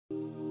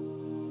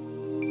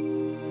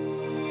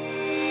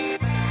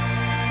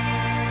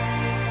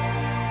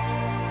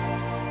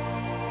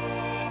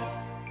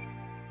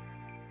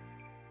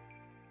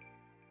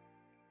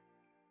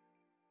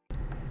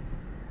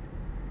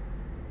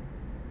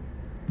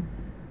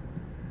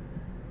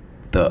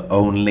The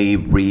only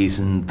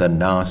reason the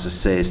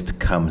narcissist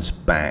comes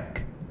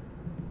back.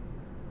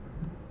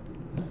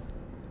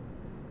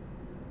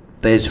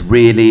 There's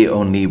really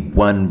only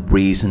one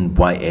reason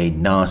why a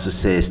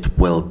narcissist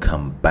will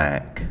come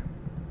back.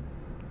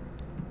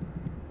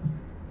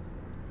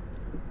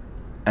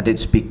 And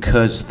it's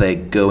because they're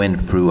going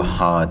through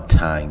hard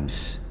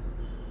times.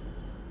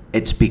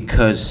 It's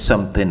because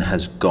something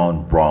has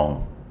gone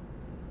wrong.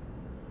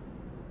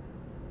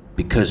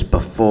 Because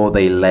before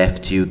they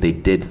left you, they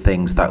did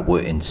things that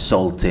were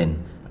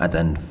insulting and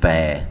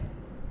unfair.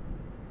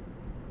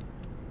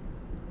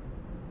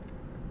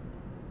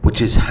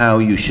 Which is how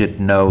you should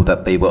know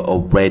that they were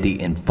already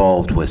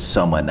involved with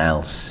someone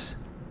else.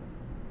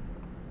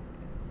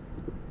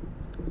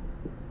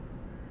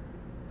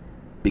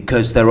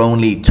 Because they're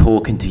only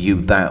talking to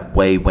you that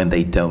way when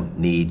they don't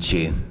need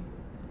you.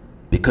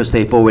 Because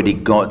they've already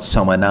got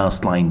someone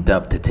else lined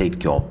up to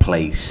take your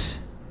place.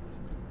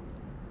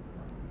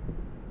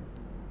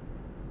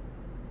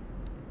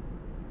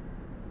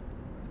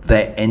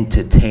 They're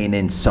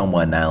entertaining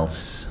someone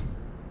else.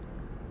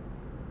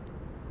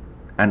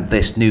 And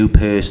this new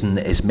person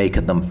is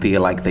making them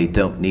feel like they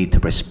don't need to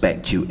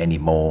respect you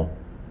anymore.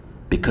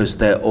 Because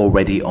they're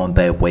already on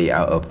their way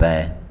out of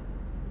there.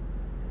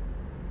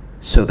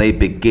 So they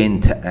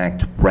begin to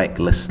act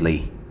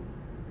recklessly.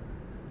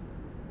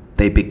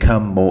 They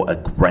become more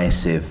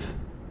aggressive.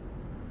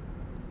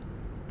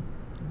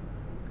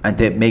 And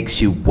it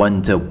makes you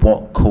wonder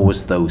what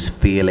caused those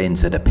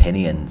feelings and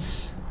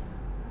opinions.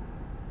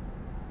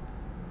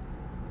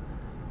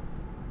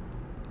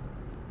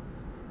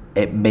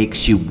 It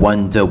makes you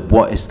wonder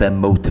what is their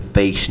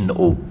motivation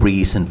or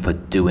reason for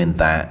doing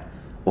that,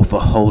 or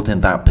for holding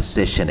that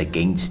position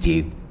against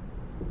you.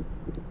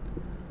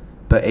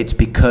 But it's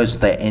because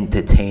they're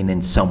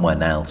entertaining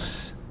someone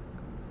else.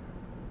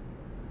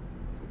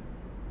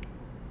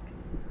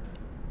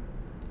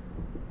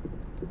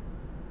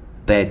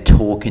 They're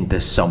talking to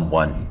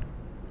someone.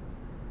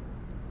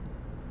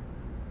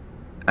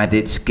 And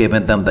it's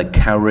given them the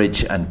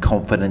courage and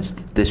confidence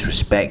to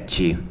disrespect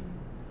you.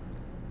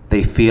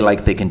 They feel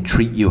like they can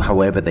treat you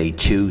however they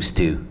choose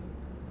to.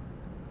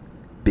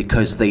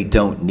 Because they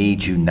don't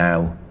need you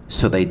now,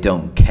 so they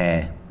don't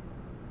care.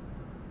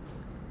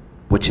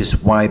 Which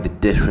is why the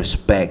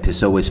disrespect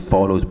is always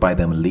followed by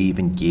them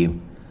leaving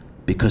you.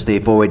 Because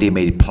they've already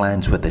made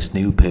plans with this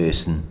new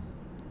person.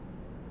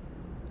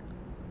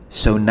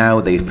 So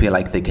now they feel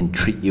like they can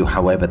treat you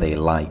however they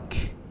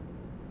like.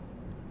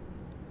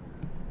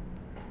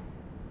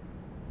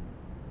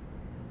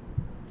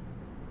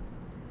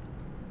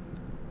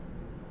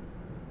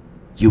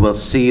 You will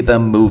see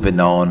them moving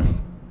on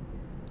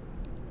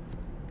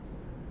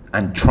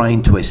and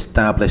trying to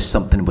establish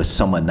something with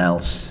someone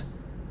else,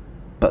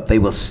 but they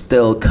will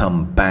still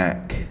come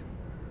back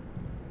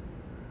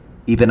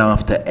even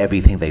after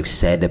everything they've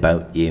said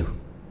about you.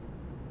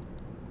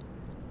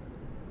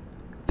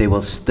 They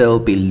will still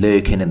be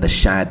lurking in the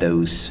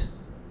shadows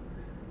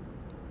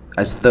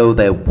as though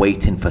they're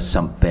waiting for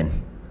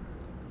something.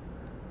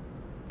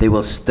 They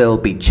will still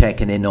be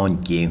checking in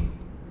on you.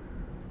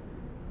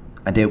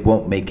 And it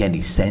won't make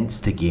any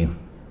sense to you.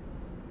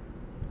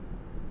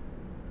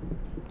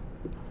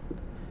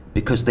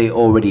 Because they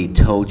already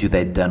told you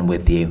they're done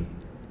with you,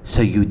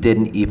 so you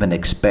didn't even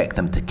expect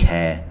them to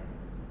care.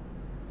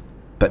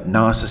 But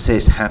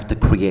narcissists have to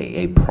create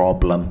a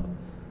problem.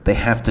 They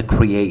have to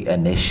create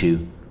an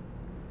issue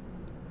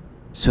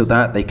so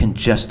that they can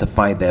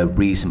justify their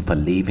reason for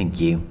leaving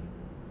you.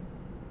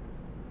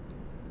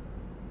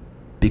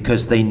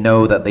 Because they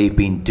know that they've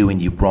been doing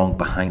you wrong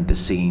behind the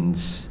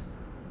scenes.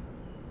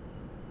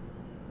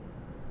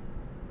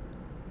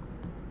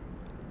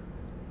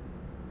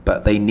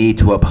 But they need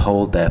to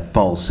uphold their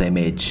false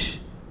image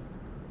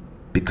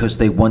because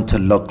they want to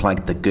look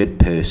like the good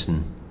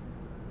person.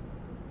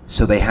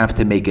 So they have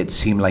to make it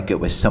seem like it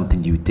was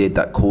something you did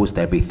that caused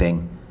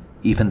everything,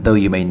 even though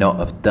you may not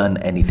have done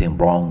anything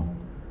wrong.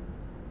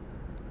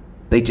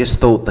 They just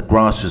thought the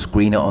grass was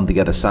greener on the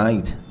other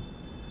side.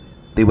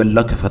 They were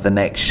looking for the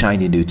next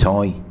shiny new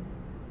toy.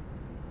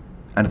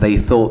 And they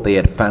thought they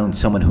had found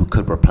someone who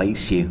could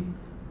replace you.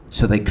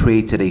 So they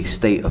created a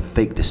state of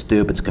fake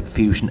disturbance,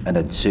 confusion and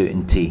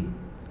uncertainty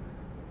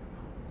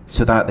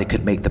so that they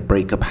could make the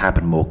breakup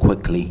happen more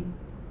quickly.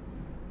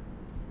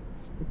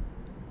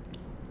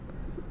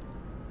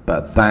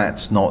 But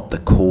that's not the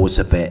cause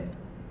of it.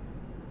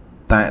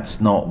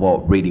 That's not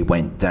what really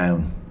went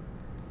down.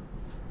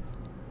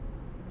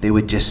 They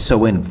were just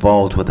so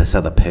involved with this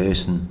other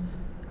person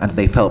and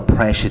they felt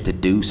pressure to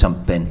do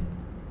something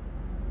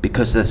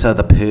because this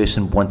other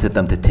person wanted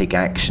them to take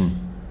action.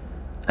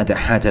 And it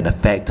had an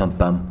effect on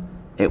them.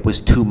 It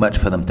was too much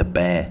for them to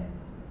bear.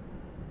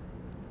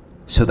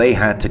 So they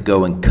had to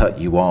go and cut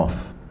you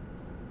off.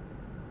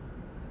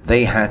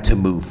 They had to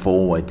move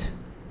forward.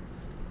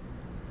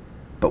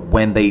 But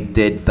when they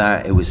did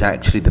that, it was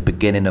actually the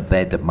beginning of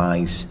their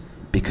demise,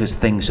 because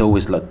things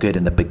always look good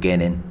in the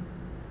beginning.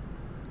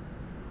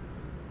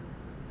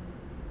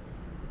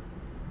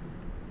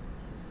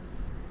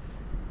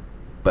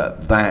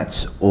 But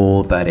that's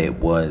all that it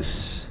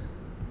was.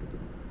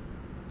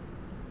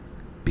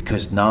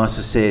 Because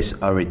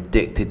narcissists are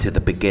addicted to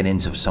the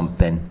beginnings of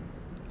something,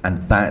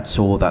 and that's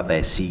all that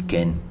they're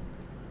seeking.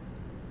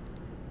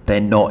 They're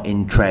not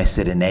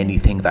interested in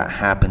anything that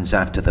happens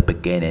after the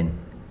beginning,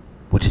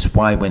 which is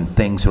why when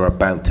things are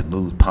about to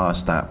move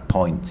past that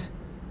point,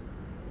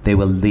 they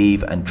will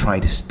leave and try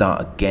to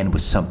start again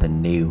with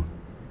something new.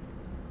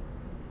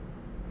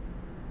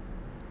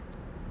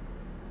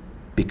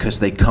 Because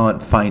they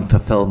can't find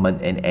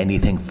fulfillment in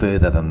anything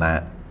further than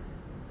that,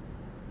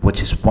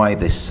 which is why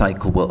this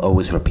cycle will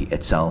always repeat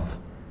itself.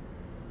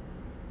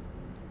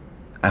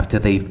 After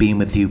they've been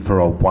with you for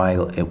a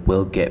while, it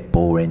will get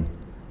boring,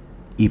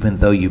 even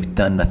though you've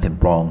done nothing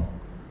wrong.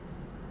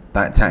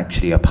 That's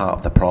actually a part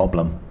of the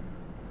problem.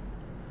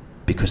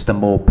 Because the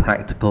more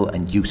practical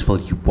and useful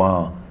you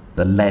are,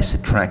 the less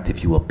attractive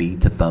you will be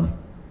to them.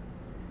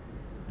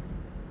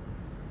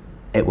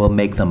 It will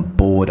make them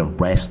bored and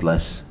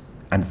restless,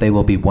 and they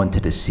will be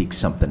wanting to seek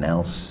something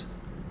else.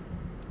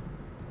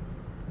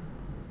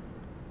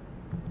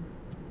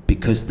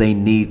 Because they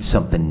need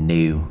something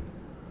new.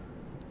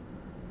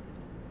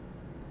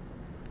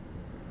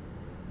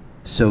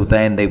 So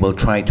then they will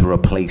try to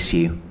replace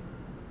you.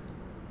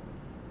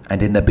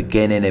 And in the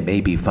beginning it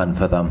may be fun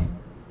for them.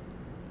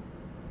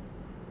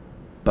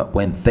 But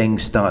when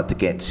things start to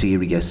get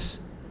serious,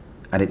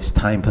 and it's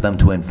time for them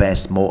to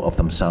invest more of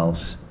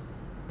themselves,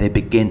 they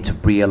begin to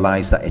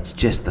realize that it's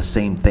just the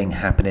same thing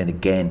happening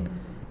again,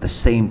 the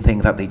same thing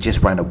that they just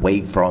ran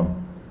away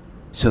from,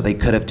 so they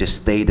could have just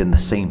stayed in the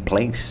same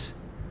place.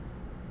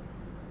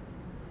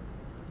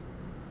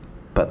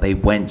 But they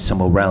went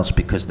somewhere else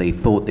because they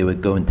thought they were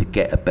going to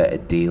get a better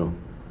deal,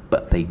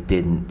 but they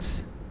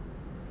didn't.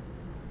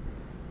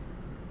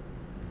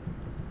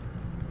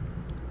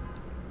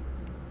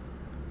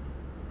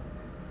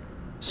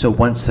 So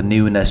once the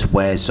newness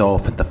wears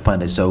off and the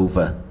fun is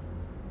over,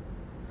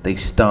 they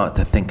start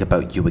to think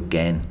about you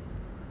again.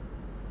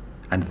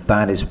 And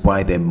that is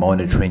why they're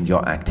monitoring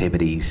your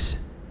activities.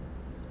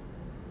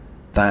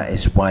 That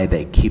is why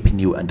they're keeping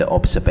you under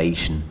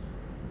observation,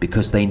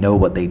 because they know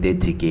what they did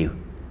to you.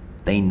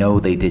 They know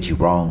they did you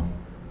wrong.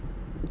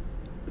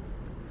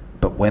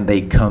 But when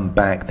they come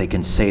back, they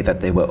can say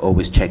that they were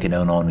always checking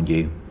on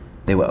you.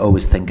 They were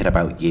always thinking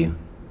about you.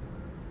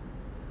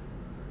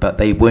 But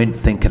they weren't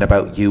thinking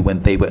about you when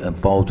they were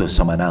involved with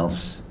someone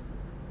else.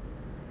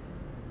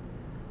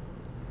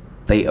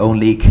 They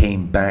only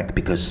came back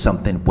because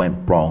something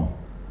went wrong.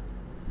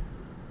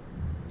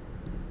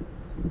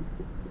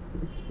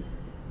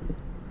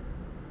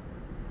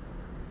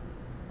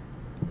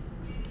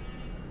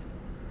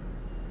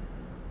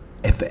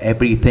 If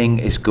everything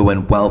is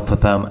going well for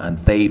them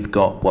and they've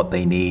got what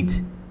they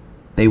need,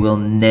 they will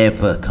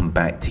never come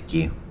back to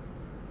you.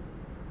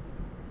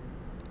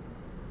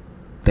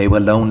 They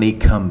will only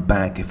come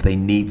back if they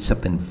need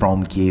something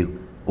from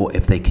you, or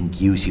if they can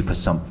use you for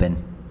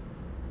something.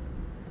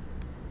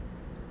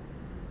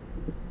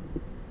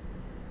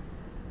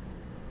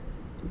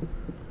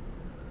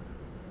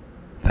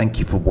 Thank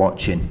you for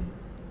watching.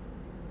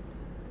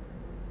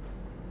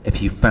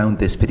 If you found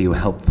this video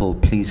helpful,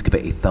 please give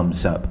it a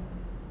thumbs up.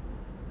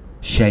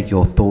 Share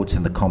your thoughts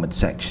in the comment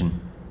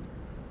section.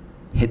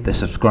 Hit the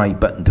subscribe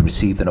button to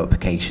receive the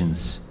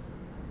notifications.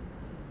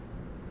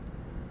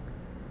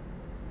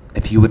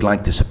 If you would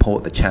like to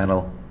support the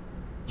channel,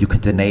 you can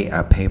donate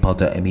at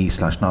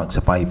paypal.me/Narc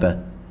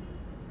Survivor.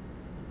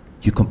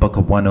 You can book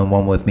a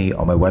one-on-one with me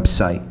on my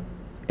website.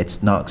 It's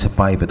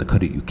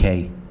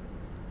narcsurvivor.co.uk.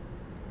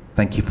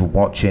 Thank you for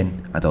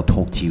watching, and I'll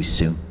talk to you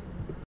soon.